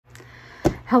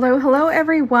Hello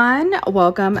everyone.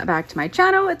 Welcome back to my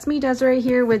channel. It's me, Desiree,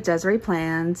 here with Desiree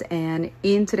Plans, and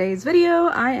in today's video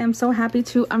I am so happy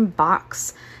to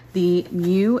unbox the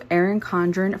new Erin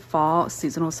Condren fall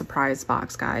seasonal surprise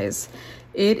box, guys.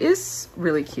 It is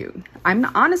really cute. I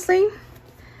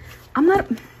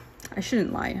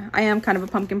shouldn't lie, I am kind of a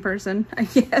pumpkin person, I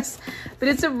guess, but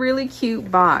it's a really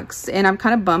cute box, and I'm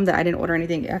kind of bummed that I didn't order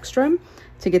anything extra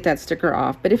to get that sticker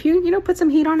off. But if you put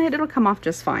some heat on it, it'll come off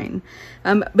just fine.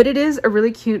 But it is a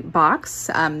really cute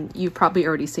box. You've probably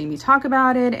already seen me talk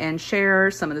about it and share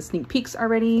some of the sneak peeks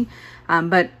already.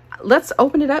 But let's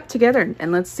open it up together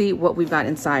and let's see what we've got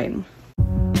inside.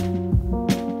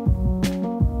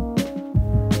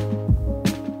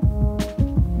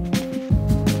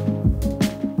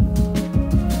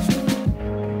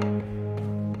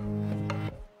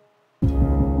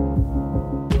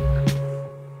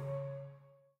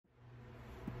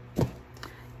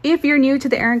 If you're new to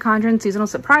the Erin Condren seasonal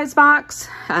surprise box,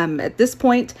 at this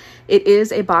point, it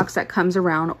is a box that comes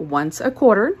around once a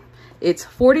quarter. It's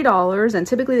 $40, and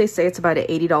typically they say it's about an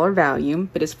 $80 value,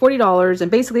 but it's $40 and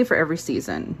basically for every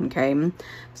season, okay?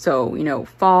 So,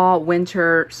 fall,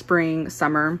 winter, spring,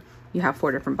 summer, you have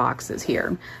 4 different boxes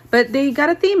here. But they got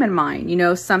a theme in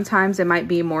mind. Sometimes it might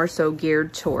be more so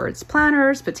geared towards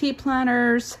planners, petite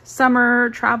planners, summer,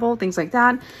 travel, things like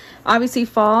that. Obviously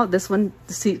fall, this one,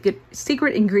 the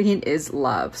secret ingredient is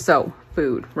love. So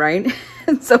food, right?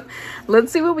 So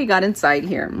let's see what we got inside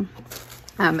here.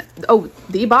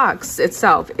 The box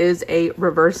itself is a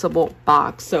reversible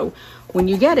box. So when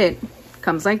you get it, it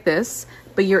comes like this,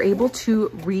 but you're able to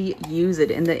reuse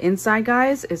it. And the inside,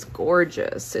 guys, is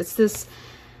gorgeous. It's this,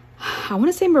 I want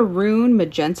to say maroon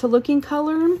magenta looking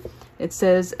color. It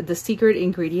says the secret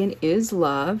ingredient is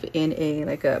love in a,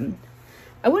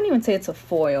 I wouldn't even say it's a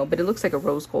foil, but it looks like a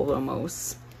rose gold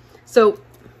almost. So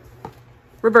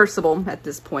reversible at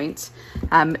this point.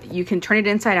 You can turn it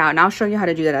inside out, and I'll show you how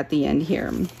to do that at the end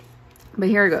here. But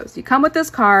here it goes. You come with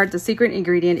this card. The secret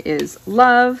ingredient is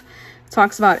love. It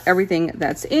talks about everything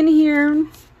that's in here,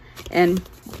 and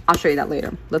I'll show you that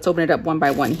later. Let's open it up one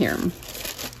by one here.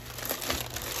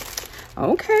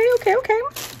 Okay.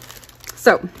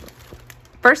 So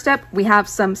first up, we have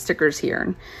some stickers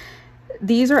here.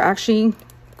 These are actually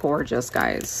gorgeous,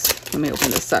 guys. Let me open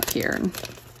this up here.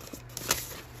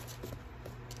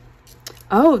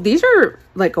 Oh, these are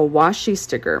like a washi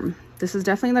sticker. This is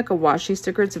definitely like a washi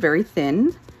sticker. It's very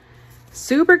thin,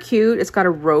 super cute. It's got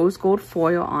a rose gold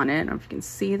foil on it. I don't know if you can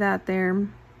see that there.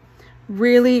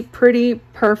 Really pretty,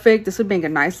 perfect. This would make a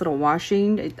nice little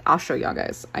washi. I'll show y'all,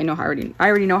 guys. I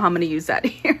already know how I'm going to use that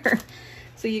here.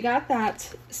 So you got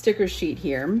that sticker sheet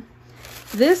here.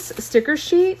 This sticker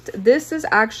sheet, this is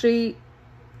actually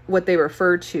what they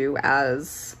refer to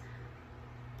as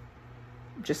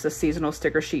just a seasonal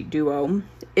sticker sheet duo.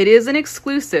 It is an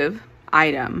exclusive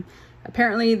item.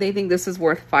 Apparently they think this is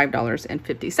worth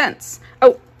 $5.50.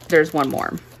 Oh, there's one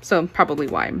more. So probably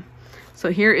why. So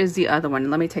here is the other one.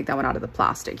 Let me take that one out of the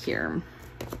plastic here.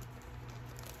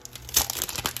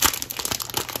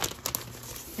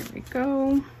 Here we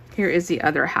go. Here is the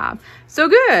other half. So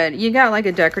good. You got like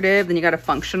a decorative, then you got a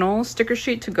functional sticker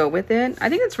sheet to go with it. I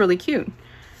think it's really cute.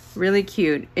 Really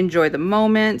cute. Enjoy the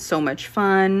moment. So much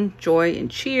fun. Joy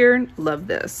and cheer. Love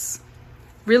this.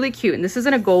 Really cute. And this is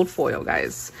in a gold foil,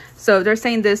 guys. So they're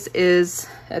saying this is,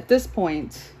 at this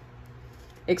point,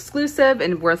 exclusive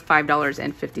and worth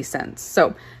 $5.50.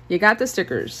 So you got the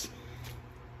stickers.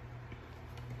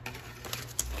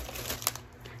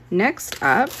 Next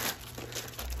up,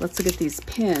 let's look at these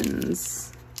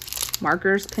pins.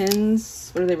 Markers, pins.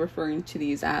 What are they referring to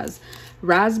these as?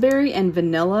 Raspberry and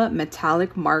vanilla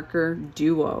metallic marker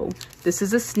duo. This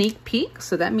is a sneak peek,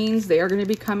 so that means they are going to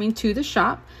be coming to the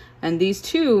shop, and these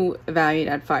two valued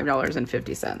at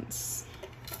 $5.50.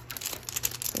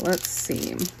 So let's see.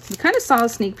 You kind of saw a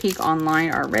sneak peek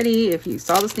online already. If you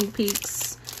saw the sneak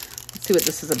peeks, let's see what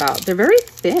this is about. They're very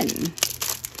thin.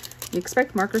 You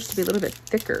expect markers to be a little bit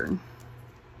thicker.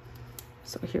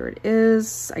 So here it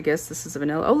is. I guess this is a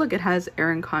vanilla. Oh, look, it has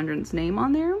Erin Condren's name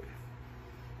on there.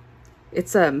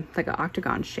 It's like an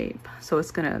octagon shape, so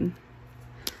it's gonna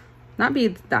not be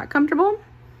that comfortable.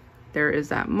 There is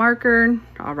that marker.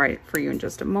 I'll write it for you in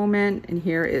just a moment. And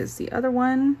here is the other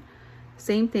one.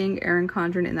 Same thing, Erin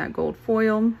Condren in that gold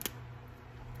foil.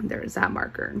 There is that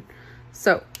marker.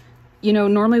 So,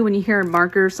 normally when you hear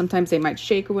markers, sometimes they might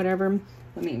shake or whatever.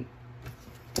 I'm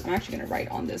actually gonna write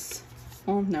on this.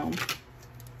 Oh no.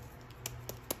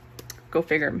 Go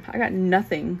figure. I got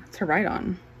nothing to write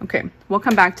on. Okay, we'll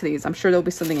come back to these. I'm sure there'll be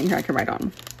something in here I can write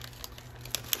on.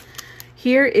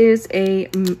 Here is a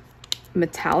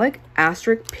metallic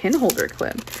asterisk pin holder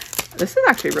clip. This is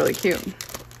actually really cute.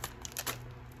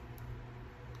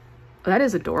 Oh, that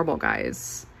is adorable,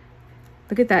 guys.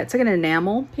 Look at that. It's like an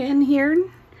enamel pin here.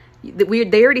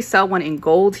 They already sell one in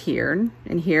gold here.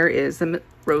 And here is the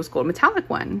rose gold metallic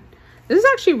one. This is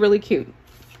actually really cute.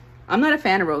 I'm not a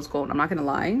fan of rose gold, I'm not gonna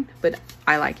lie, but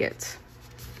I like it.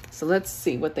 So let's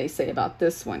see what they say about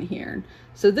this one here.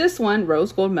 So this one,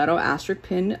 rose gold metal asterisk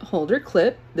pin holder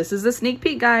clip. This is a sneak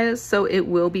peek, guys, so it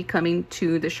will be coming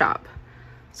to the shop.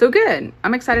 So good.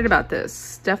 I'm excited about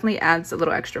this. Definitely adds a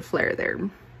little extra flair there.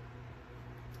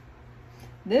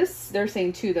 This, they're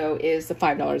saying too, though, is the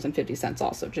 $5.50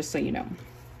 also, just so you know.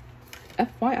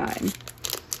 FYI.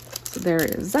 So there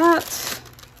is that.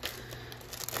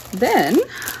 Then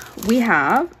we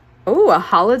have, oh, a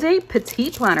holiday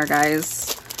petite planner,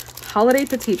 guys. Holiday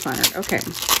petite planner. Okay.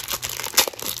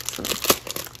 So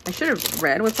I should have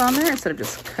read what's on there instead of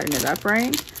just cutting it up,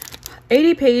 right?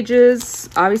 80 pages,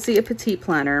 obviously a petite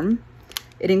planner.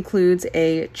 It includes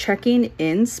a checking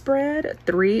in spread,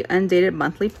 3 undated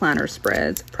monthly planner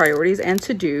spreads, priorities and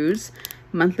to-dos,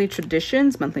 monthly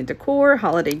traditions, monthly decor,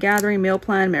 holiday gathering, meal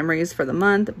plan, memories for the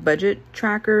month, budget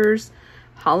trackers,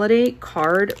 holiday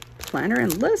card planner,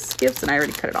 and list gifts. And I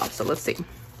already cut it off, so let's see.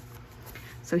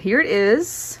 So here it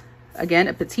is. Again,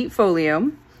 a petite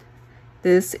folio.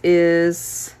 This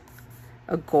is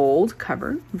a gold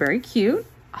cover, very cute.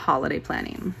 Holiday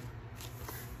planning.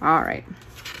 All right.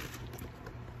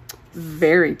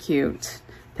 Very cute.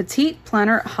 Petite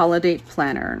planner, holiday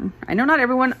planner. I know not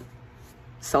everyone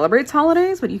celebrates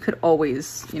holidays, but you could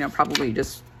always, you know, probably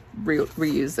just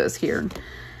reuse this here.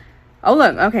 Oh,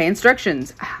 look. Okay.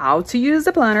 Instructions. How to use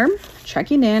the planner,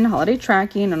 checking in, holiday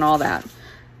tracking, and all that.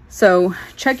 So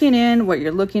checking in, what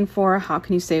you're looking for, how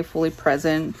can you stay fully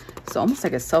present? It's almost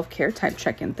like a self-care type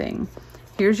check-in thing.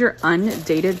 Here's your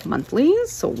undated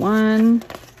monthlies. So one,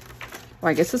 well,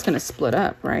 I guess it's going to split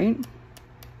up, right?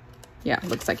 Yeah,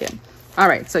 looks like it. All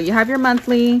right, so you have your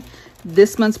monthly,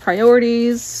 this month's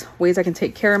priorities, ways I can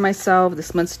take care of myself,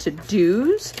 this month's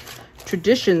to-dos,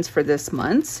 traditions for this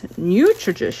month, new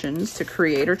traditions to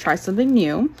create or try something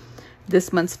new,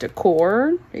 this month's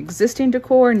decor, existing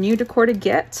decor, new decor to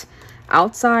get,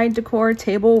 outside decor,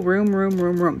 table,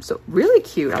 room. So really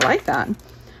cute. I like that.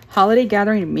 Holiday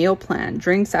gathering meal plan,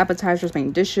 drinks, appetizers,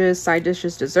 main dishes, side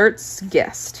dishes, desserts,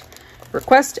 guest.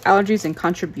 Request, allergies, and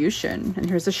contribution. And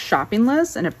here's a shopping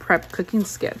list and a prep cooking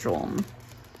schedule.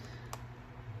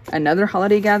 Another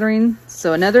holiday gathering.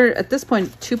 So another, at this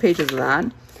point, 2 pages of that.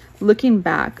 Looking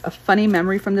back, a funny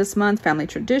memory from this month, family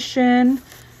tradition,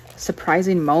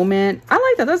 surprising moment. I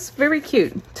like that. That's very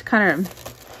cute to kind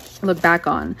of look back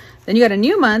on. Then you got a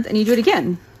new month and you do it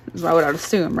again, is what I would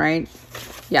assume, right?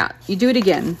 Yeah, you do it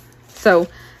again. So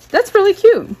that's really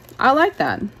cute. I like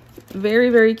that. Very,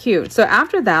 very cute. So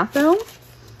after that, though,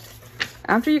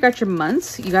 after you got your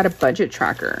months, you got a budget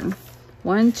tracker.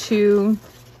 1, 2,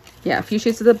 yeah, a few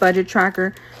sheets of the budget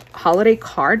tracker. Holiday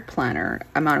card planner,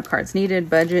 amount of cards needed,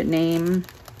 budget, name,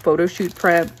 photo shoot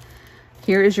prep.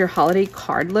 Here is your holiday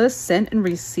card list, sent and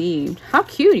received. How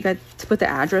cute. You got to put the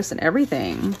address and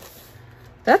everything.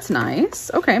 That's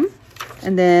nice. Okay.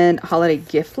 And then holiday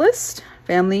gift list,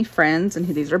 family, friends, and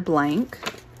these are blank.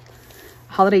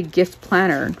 Holiday gift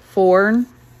planner for,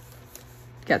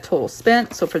 got total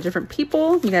spent. So for different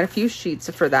people, you got a few sheets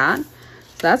for that. So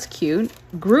that's cute.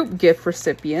 Group gift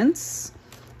recipients,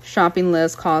 shopping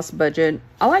list, cost, budget.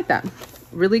 I like that.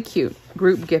 Really cute.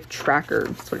 Group gift tracker.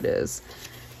 That's what it is.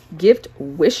 Gift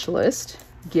wish list,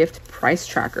 gift price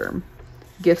tracker,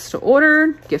 gifts to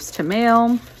order, gifts to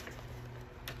mail,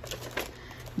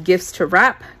 gifts to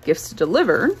wrap, gifts to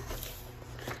deliver.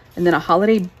 And then a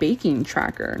holiday baking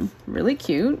tracker. Really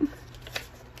cute.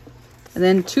 And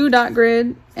then 2 dot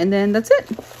grid. And then that's it.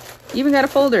 You even got a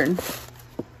folder.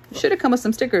 Should have come with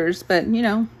some stickers, but you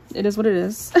know, it is what it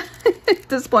is at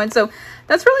this point. So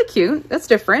that's really cute. That's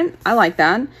different. I like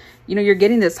that. You know, you're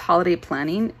getting this holiday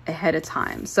planning ahead of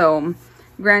time. So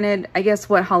granted, I guess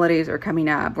what holidays are coming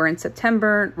up? We're in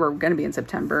September. We're going to be in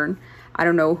September. I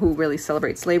don't know who really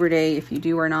celebrates Labor Day, if you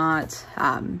do or not.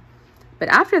 But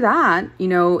after that, you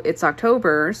know, it's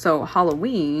October, so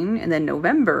Halloween, and then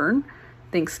November,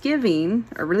 Thanksgiving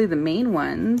are really the main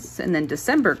ones, and then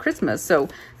December, Christmas. So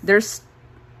there's,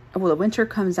 well, the winter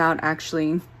comes out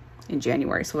actually in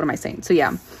January. So what am I saying? So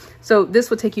yeah, so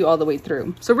this will take you all the way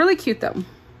through. So really cute though.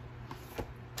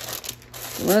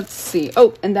 Let's see.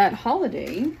 Oh, and that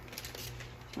holiday,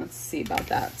 let's see about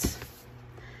that.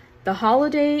 The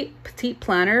holiday petite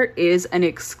planner is an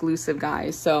exclusive,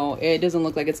 guys, so it doesn't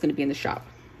look like it's going to be in the shop,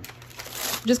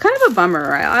 which is kind of a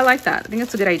bummer. I like that. I think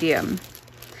that's a good idea.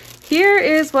 Here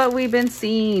is what we've been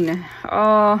seeing.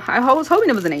 Oh, I was hoping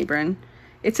it was an apron.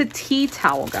 It's a tea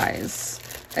towel, guys.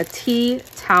 A tea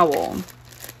towel.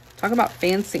 Talk about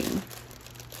fancy.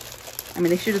 I mean,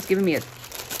 they should have just given me a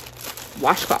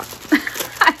washcloth.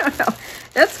 I don't know.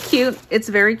 That's cute. It's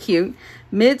very cute.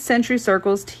 Mid-Century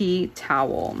Circles tea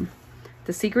towel.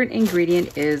 The secret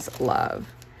ingredient is love.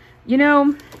 You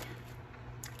know,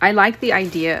 I like the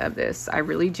idea of this. I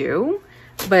really do.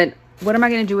 But what am I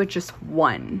going to do with just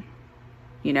one?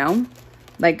 You know?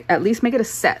 Like, at least make it a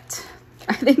set.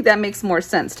 I think that makes more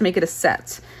sense to make it a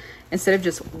set instead of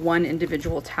just one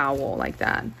individual towel like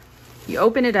that. You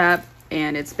open it up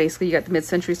and it's basically, you got the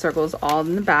Mid-Century Circles all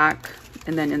in the back,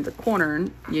 and then in the corner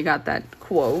you got that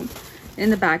quote. In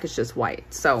the back it's just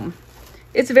white. So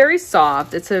it's very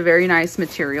soft. It's a very nice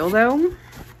material though.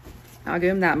 I'll give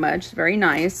them that much. Very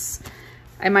nice.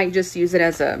 I might just use it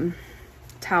as a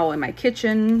towel in my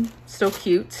kitchen. Still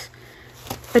cute.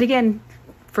 But again,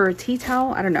 for a tea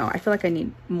towel, I don't know. I feel like I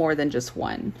need more than just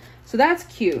one. So that's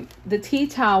cute. The tea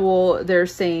towel, they're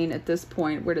saying at this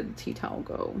point, where did the tea towel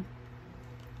go?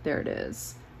 There it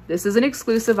is. This is an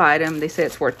exclusive item. They say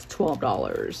it's worth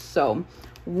 $12. So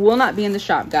will not be in the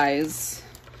shop, guys.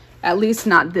 At least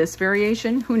not this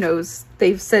variation. Who knows?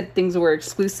 They've said things were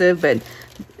exclusive, but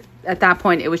at that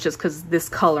point it was just because this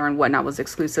color and whatnot was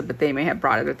exclusive, but they may have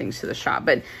brought other things to the shop.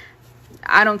 But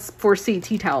I don't foresee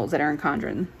tea towels at Erin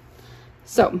Condren.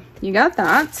 So you got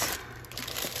that.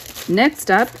 Next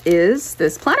up is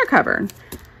this planner cover.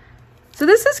 So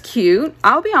this is cute.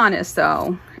 I'll be honest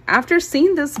though, after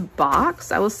seeing this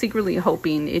box, I was secretly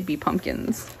hoping it'd be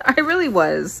pumpkins. I really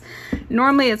was.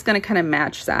 Normally it's going to kind of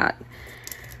match that.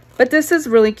 But this is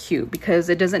really cute because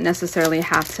it doesn't necessarily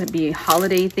have to be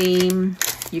holiday theme.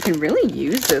 You can really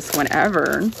use this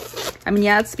whenever. I mean,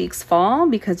 yeah, it speaks fall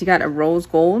because you got a rose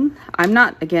gold. I'm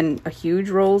not, again, a huge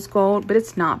rose gold, but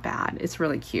it's not bad. It's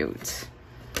really cute.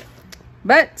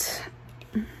 But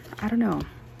I don't know.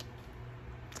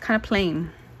 It's kind of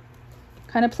plain.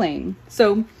 Kind of plain.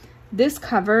 So this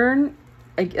cover,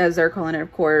 as they're calling it,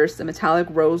 of course, the metallic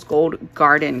rose gold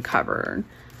garden cover,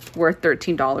 worth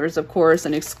 $13, of course,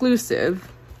 an exclusive.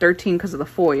 $13 because of the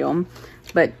foil,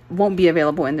 but won't be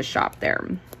available in the shop there.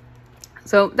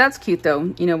 So that's cute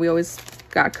though. You know, we always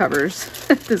got covers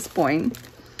at this point.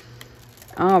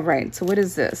 All right, so what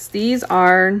is this? These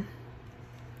are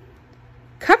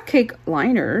cupcake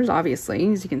liners,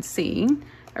 obviously, as you can see.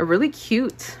 A really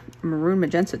cute maroon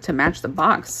magenta to match the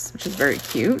box, which is very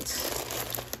cute.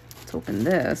 Let's open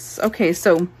this. Okay,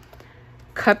 so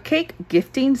cupcake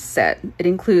gifting set. It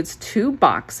includes 2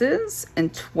 boxes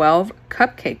and 12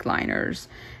 cupcake liners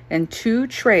and 2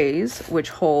 trays which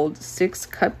hold 6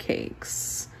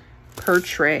 cupcakes per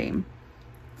tray.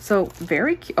 So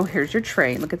very cute. Oh, here's your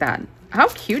tray. Look at that. How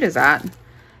cute is that?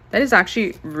 That is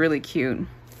actually really cute.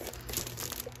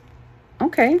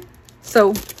 Okay,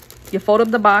 so you fold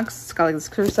up the box. It's got like this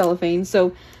clear cellophane.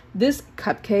 So this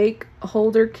cupcake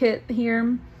holder kit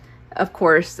here, of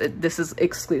course, this is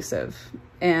exclusive,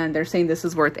 and they're saying this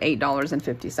is worth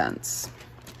 $8.50.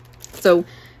 So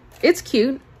it's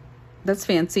cute. That's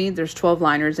fancy. There's 12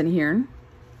 liners in here.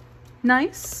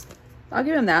 Nice. I'll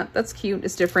give them that. That's cute.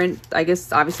 It's different. I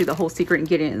guess obviously the whole secret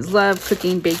ingredient is love,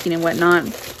 cooking, baking, and whatnot.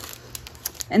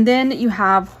 And then you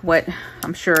have what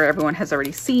I'm sure everyone has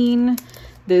already seen.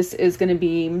 This is going to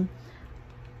be,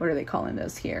 what are they calling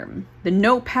this here? The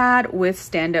notepad with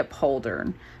stand-up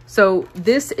holder. So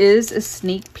this is a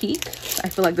sneak peek. I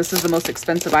feel like this is the most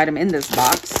expensive item in this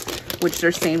box, which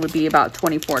they're saying would be about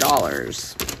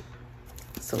 $24.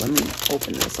 So let me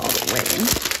open this all the way.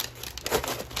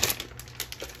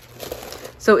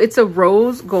 So it's a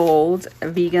rose gold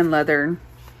vegan leather.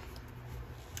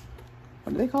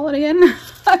 What do they call it again?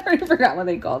 I already forgot what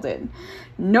they called it.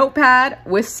 Notepad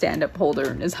with stand-up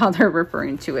holder is how they're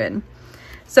referring to it.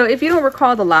 So if you don't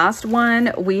recall the last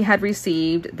one, we had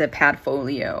received the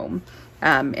Padfolio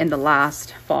in the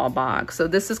last fall box. So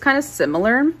this is kind of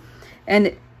similar.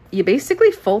 And you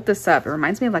basically fold this up. It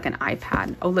reminds me of like an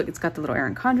iPad. Oh, look, it's got the little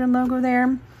Erin Condren logo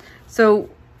there. So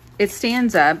it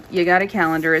stands up. You got a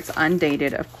calendar. It's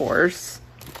undated, of course.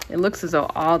 It looks as though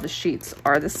all the sheets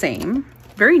are the same.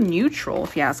 Very neutral,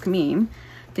 if you ask me.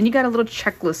 Then you got a little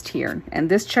checklist here. And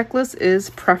this checklist is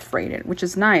perforated, which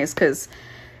is nice because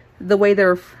the way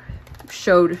they're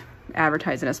showed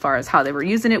advertising as far as how they were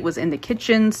using it was in the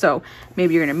kitchen. So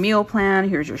maybe you're in a meal plan.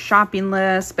 Here's your shopping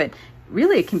list. But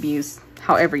really, it can be used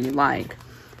however you like.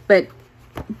 But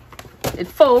it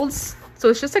folds. So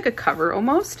it's just like a cover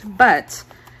almost. But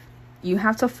you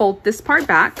have to fold this part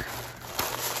back.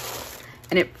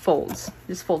 And it folds.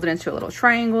 Just fold it into a little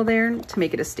triangle there to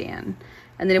make it a stand.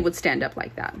 And then it would stand up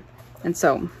like that. And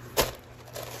so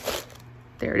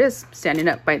there it is, standing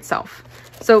up by itself.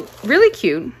 So really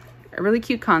cute, a really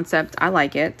cute concept. I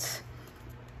like it.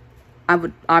 I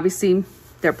would obviously,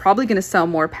 they're probably going to sell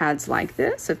more pads like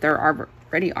this if there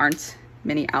already aren't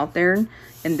many out there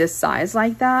in this size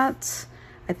like that.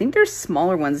 I think there's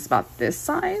smaller ones about this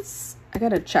size. I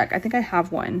gotta check. I think I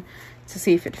have one to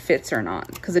see if it fits or not,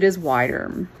 because it is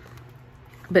wider.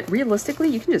 But realistically,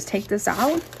 you can just take this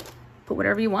out, put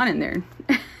whatever you want in there.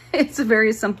 It's a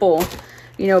very simple,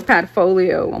 you know, pad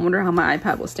folio. I wonder how my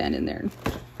iPad will stand in there.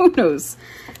 Who knows?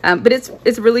 But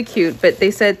it's really cute. But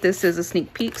they said this is a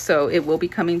sneak peek, so it will be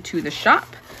coming to the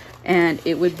shop, and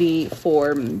it would be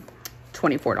for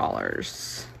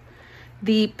 $24.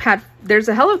 The pad, there's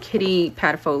a Hello Kitty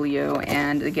pad folio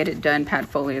and the Get It Done pad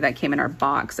folio that came in our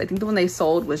box. I think the one they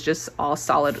sold was just all a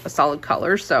solid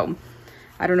color. So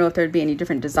I don't know if there'd be any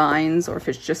different designs or if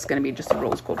it's just going to be just a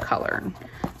rose gold color.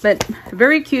 But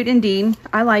very cute indeed.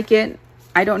 I like it.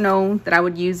 I don't know that I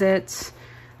would use it.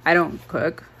 I don't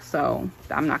cook, so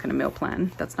I'm not going to meal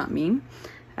plan. That's not me.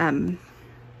 I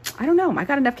don't know. I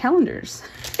got enough calendars,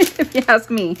 if you ask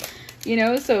me. You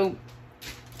know, so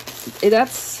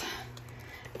that's...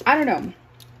 I don't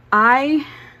know.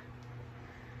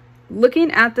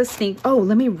 Looking at the sneak, oh,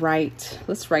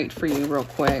 let's write for you real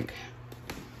quick.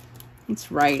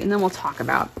 Let's write, and then we'll talk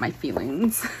about my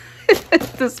feelings at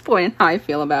this point, how I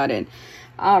feel about it.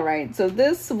 All right, so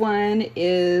this one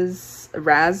is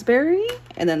raspberry,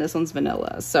 and then this one's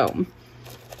vanilla. So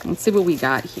let's see what we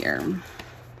got here.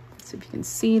 Let's see if you can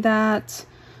see that.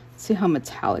 Let's see how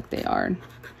metallic they are.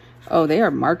 Oh, they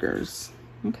are markers.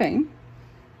 Okay.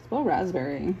 Well,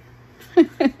 raspberry.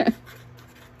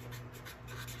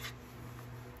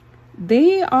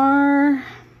 They are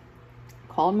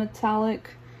called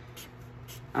metallic.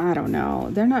 I don't know.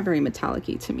 They're not very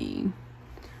metallic-y to me.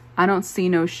 I don't see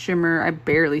no shimmer. I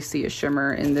barely see a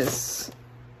shimmer in this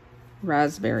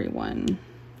raspberry one.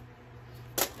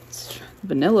 It's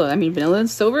vanilla. I mean, vanilla and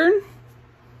silver.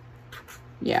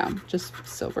 Yeah, just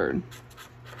silver.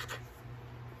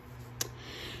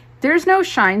 There's no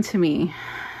shine to me.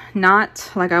 Not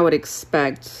like I would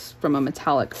expect from a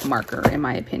metallic marker, in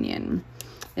my opinion.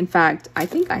 In fact, I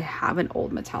think I have an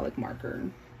old metallic marker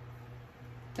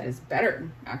that is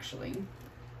better, actually.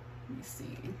 Let me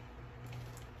see.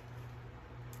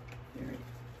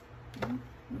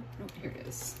 Here it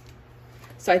is.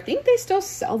 So I think they still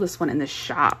sell this one in the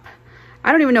shop.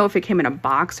 I don't even know if it came in a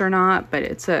box or not, but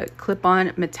it's a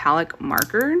clip-on metallic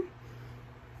marker.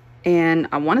 And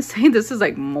I want to say this is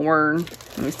like more,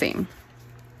 let me see.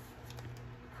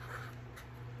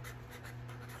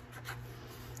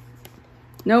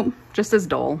 Nope, just as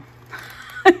dull,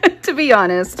 to be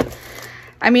honest.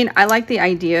 I mean, I like the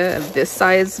idea of this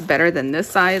size better than this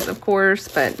size, of course,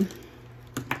 but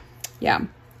yeah,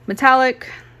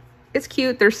 metallic, it's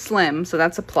cute. They're slim, so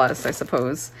that's a plus, I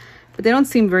suppose. But they don't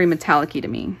seem very metallic-y to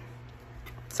me.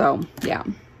 So, yeah.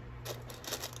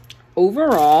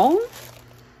 Overall,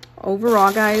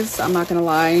 guys, I'm not gonna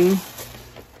lie.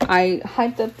 I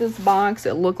hyped up this box.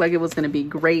 It looked like it was gonna be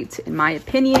great, in my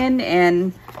opinion,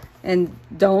 and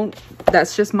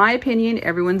that's just my opinion.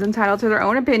 Everyone's entitled to their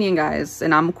own opinion, guys,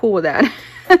 and I'm cool with that.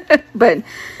 But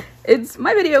it's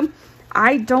my video.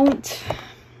 I'm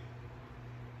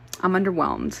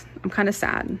underwhelmed. I'm kind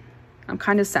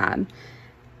of sad.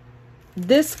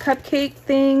 This cupcake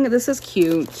thing, this is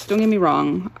cute. Don't get me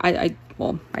wrong.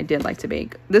 Well, I did like to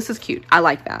bake. This is cute. I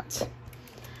like that.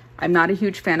 I'm not a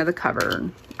huge fan of the cover.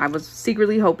 I was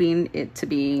secretly hoping it to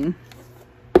be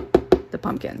the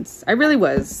pumpkins. I really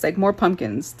was, like, more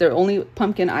pumpkins. The only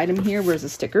pumpkin item here was the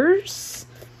stickers,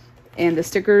 and the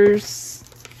stickers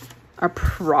are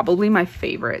probably my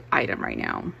favorite item right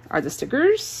now, are the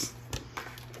stickers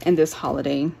and this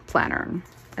holiday planner.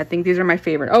 I think these are my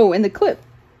favorite. Oh, and the clip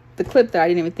that I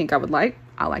didn't even think I would like.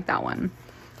 I like that one.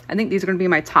 I think these are going to be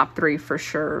my top 3 for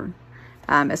sure,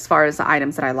 as far as the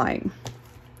items that I like.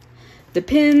 The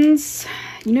pins,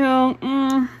 you know,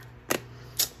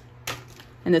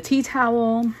 and the tea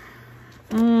towel.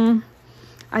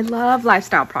 I love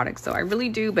lifestyle products, though. I really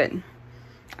do, but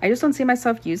I just don't see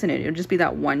myself using it. It'll just be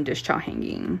that one dish towel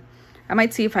hanging. I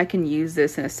might see if I can use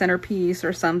this in a centerpiece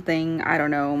or something. I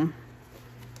don't know.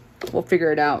 We'll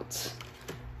figure it out.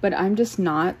 But I'm just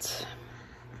not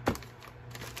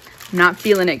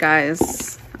feeling it,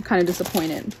 guys. I'm kind of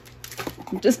disappointed.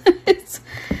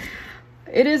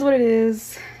 It is what it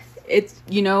is. It's,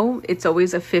 you know, it's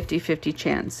always a 50-50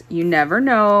 chance. You never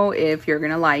know if you're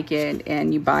gonna like it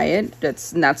and you buy it.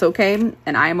 That's okay,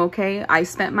 and I'm okay. I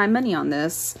spent my money on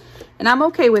this and I'm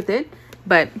okay with it.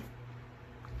 But,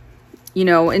 you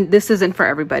know, and this isn't for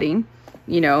everybody.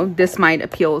 You know, this might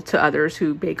appeal to others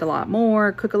who bake a lot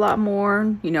more, cook a lot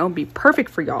more, you know, be perfect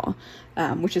for y'all,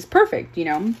 which is perfect, you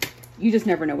know. You just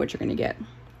never know what you're going to get.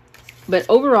 But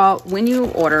overall, when you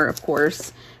order, of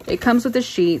course, it comes with a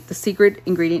sheet. The secret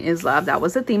ingredient is love. That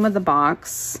was the theme of the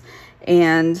box.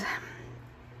 And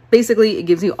basically, it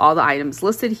gives you all the items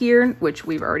listed here, which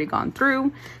we've already gone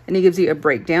through. And it gives you a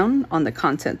breakdown on the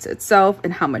contents itself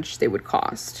and how much they would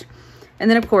cost. And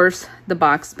then, of course, the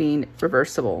box being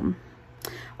reversible.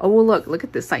 Oh, well, look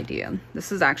at this idea.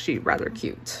 This is actually rather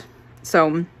cute.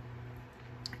 So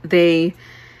they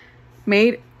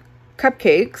made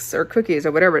cupcakes or cookies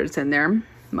or whatever it's in there,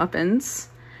 muffins,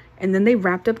 and then they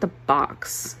wrapped up the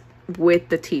box with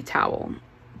the tea towel.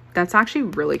 That's actually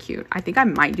really cute. I think I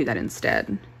might do that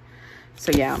instead.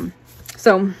 So yeah,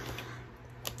 so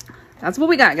that's what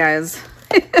we got, guys.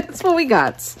 That's what we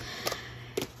got.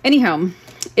 Anyhow,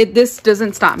 this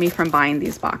doesn't stop me from buying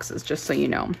these boxes, just so you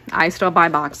know. I still buy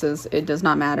boxes. It does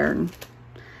not matter.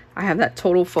 I have that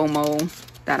total FOMO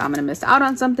that I'm gonna miss out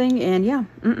on something, and yeah,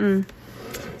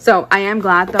 So I am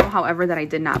glad though, however, that I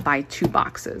did not buy 2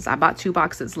 boxes. I bought 2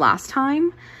 boxes last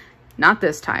time, not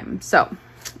this time. So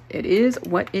it is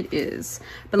what it is.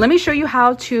 But let me show you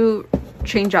how to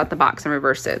change out the box and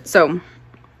reverse it. So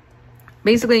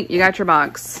basically, you got your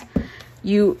box.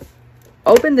 You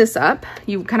open this up,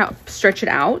 you kind of stretch it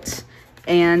out,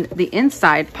 and the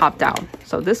inside popped out.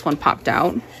 So this one popped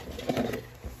out.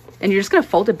 And you're just gonna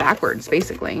fold it backwards,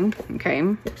 basically,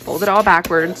 okay? Fold it all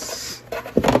backwards.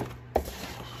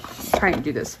 Trying to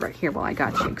do this right here while I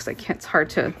got you, because it's hard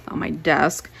to on my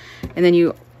desk. And then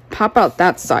you pop out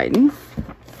that side. Oh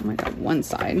my god, one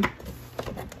side.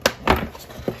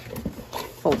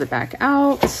 Fold it back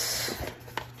out.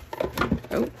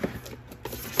 Oh.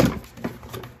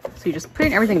 So you're just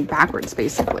putting everything backwards,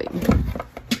 basically.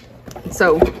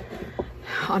 So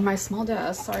on my small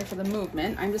desk, sorry for the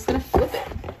movement, I'm just gonna flip it.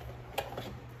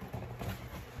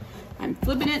 I'm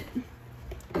flipping it.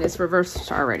 It is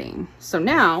reversed already. So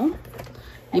now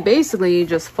you basically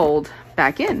just fold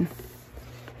back in,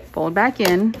 fold back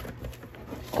in,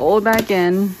 fold back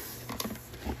in,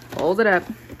 fold it up.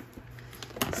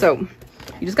 So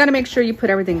you just got to make sure you put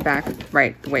everything back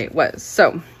right the way it was.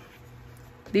 So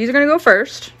these are going to go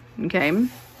first. Okay.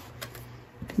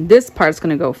 This part's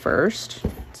going to go first.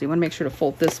 So you want to make sure to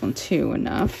fold this one too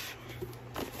enough.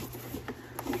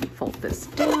 Fold this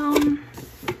down,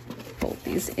 fold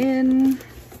these in.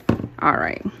 All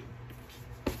right.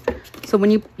 So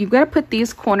when you've got to put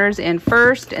these corners in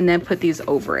first and then put these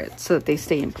over it so that they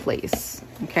stay in place.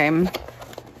 Okay. And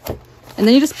then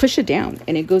you just push it down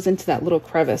and it goes into that little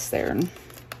crevice there. And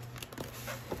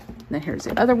then here's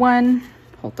the other one.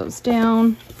 Hold those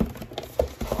down.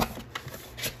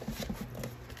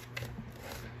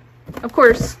 Of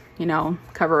course, you know,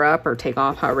 cover up or take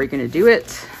off however you're going to do it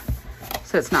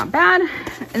so it's not bad.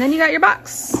 And then you got your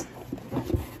box.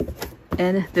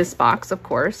 And this box, of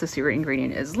course, the secret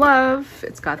ingredient is love.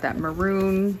 It's got that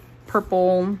maroon,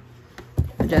 purple,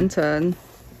 magenta,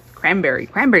 cranberry.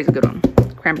 Cranberry's a good one.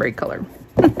 Cranberry color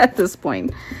at this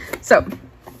point. So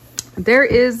there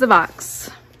is the box.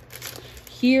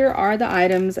 Here are the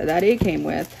items that it came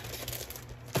with.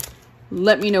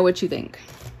 Let me know what you think.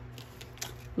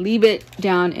 Leave it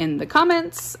down in the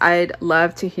comments. I'd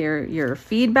love to hear your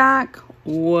feedback.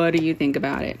 What do you think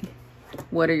about it?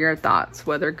 What are your thoughts,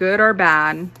 whether good or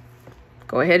bad?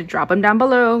 Go ahead and drop them down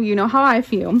below. You know how I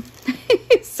feel.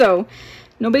 So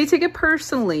nobody take it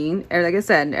personally. Like I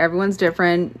said, everyone's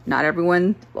different. Not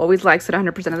everyone always likes it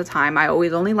 100% of the time. I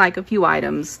always only like a few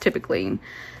items typically.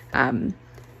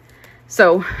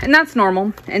 So, and that's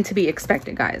normal and to be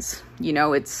expected, guys. You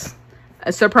know, it's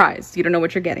a surprise. You don't know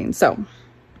what you're getting. So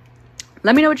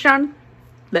let me know what you're on.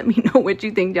 Let me know what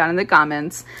you think down in the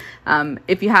comments.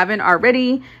 If you haven't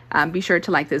already, be sure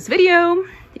to like this video.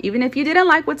 Even if you didn't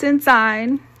like what's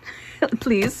inside,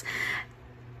 please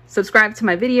subscribe to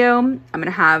my video. I'm going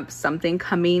to have something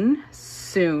coming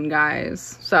soon,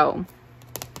 guys. So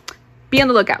be on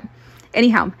the lookout.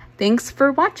 Anyhow, thanks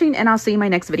for watching and I'll see you in my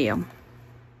next video.